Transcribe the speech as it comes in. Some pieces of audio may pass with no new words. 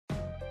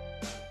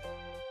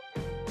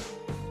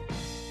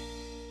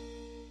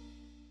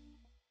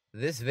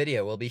This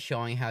video will be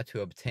showing how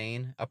to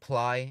obtain,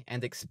 apply,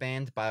 and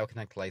expand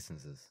Bioconnect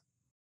licenses.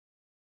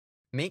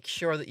 Make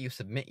sure that you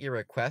submit your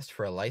request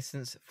for a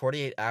license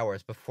 48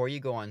 hours before you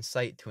go on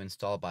site to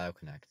install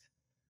Bioconnect.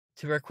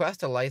 To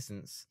request a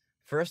license,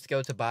 first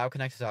go to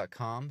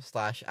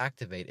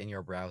bioconnect.com/activate in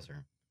your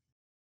browser.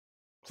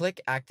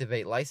 Click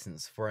Activate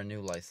License for a new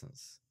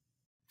license.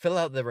 Fill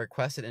out the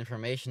requested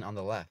information on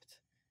the left.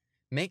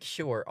 Make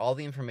sure all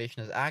the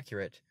information is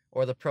accurate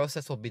or the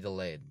process will be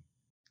delayed.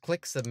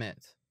 Click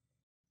Submit.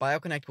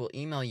 Bioconnect will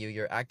email you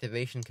your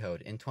activation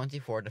code in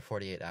 24 to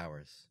 48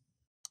 hours.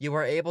 You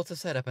are able to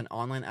set up an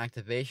online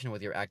activation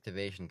with your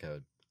activation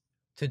code.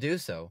 To do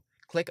so,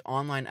 click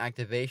Online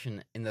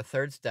Activation in the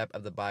third step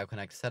of the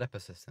Bioconnect Setup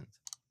Assistant.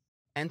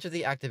 Enter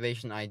the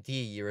activation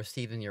ID you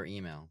received in your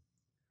email.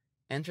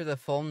 Enter the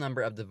full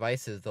number of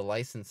devices the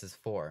license is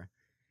for,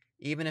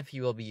 even if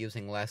you will be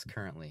using less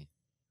currently.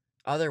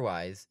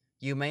 Otherwise,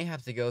 you may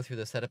have to go through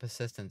the Setup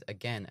Assistant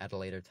again at a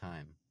later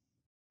time.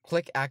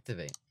 Click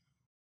Activate.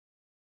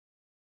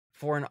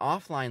 For an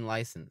offline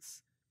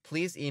license,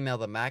 please email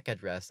the MAC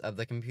address of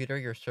the computer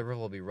your server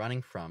will be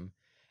running from,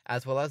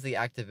 as well as the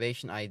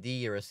activation ID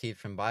you received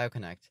from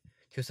Bioconnect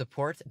to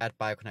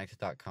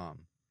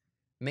support@bioconnect.com.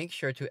 Make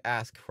sure to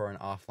ask for an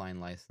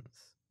offline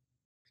license.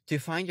 To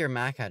find your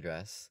MAC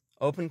address,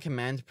 open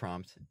Command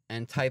Prompt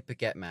and type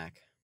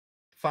getMAC.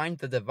 Find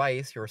the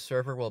device your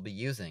server will be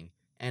using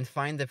and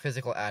find the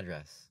physical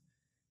address.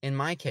 In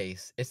my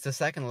case, it's the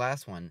second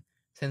last one,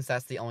 since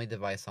that's the only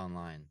device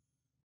online.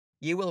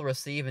 You will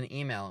receive an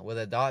email with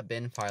a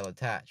 .bin file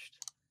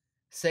attached.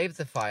 Save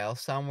the file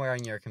somewhere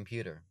on your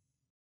computer.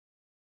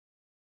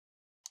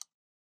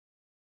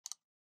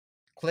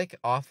 Click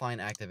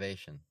Offline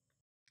Activation.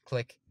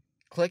 Click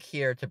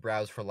here to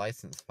browse for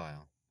license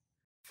file.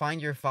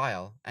 Find your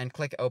file and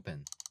click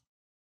Open.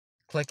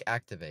 Click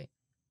Activate.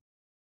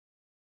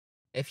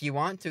 If you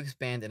want to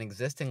expand an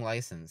existing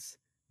license,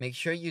 make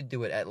sure you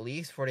do it at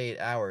least 48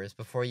 hours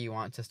before you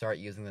want to start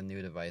using the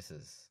new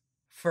devices.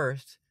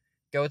 First,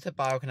 go to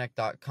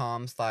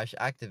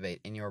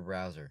bioconnect.com/activate in your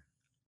browser.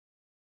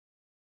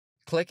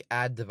 Click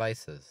Add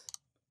Devices.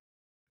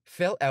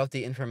 Fill out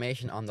the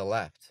information on the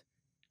left.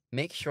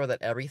 Make sure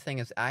that everything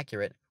is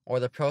accurate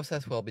or the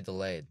process will be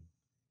delayed.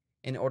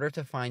 In order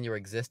to find your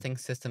existing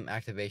system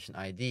activation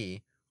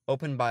ID,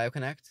 open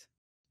Bioconnect,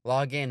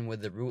 log in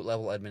with the root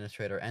level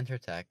administrator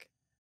EnterTech,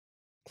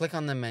 click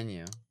on the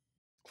menu,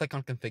 click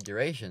on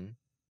Configuration,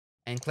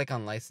 and click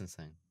on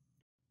Licensing.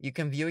 You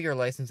can view your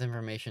license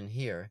information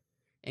here,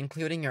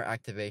 including your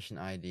activation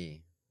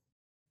ID.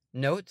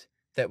 Note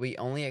that we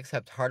only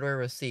accept hardware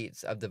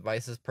receipts of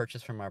devices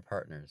purchased from our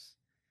partners.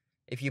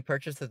 If you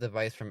purchase the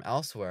device from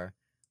elsewhere,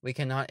 we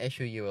cannot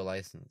issue you a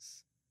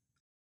license.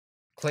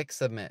 Click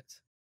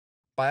Submit.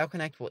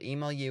 Bioconnect will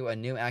email you a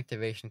new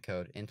activation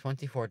code in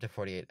 24 to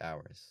 48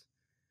 hours.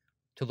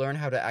 To learn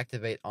how to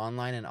activate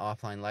online and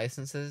offline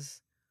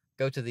licenses,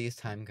 go to these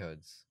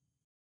timecodes.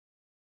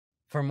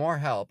 For more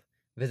help,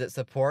 visit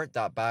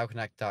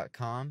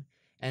support.bioconnect.com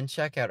and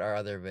check out our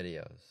other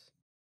videos.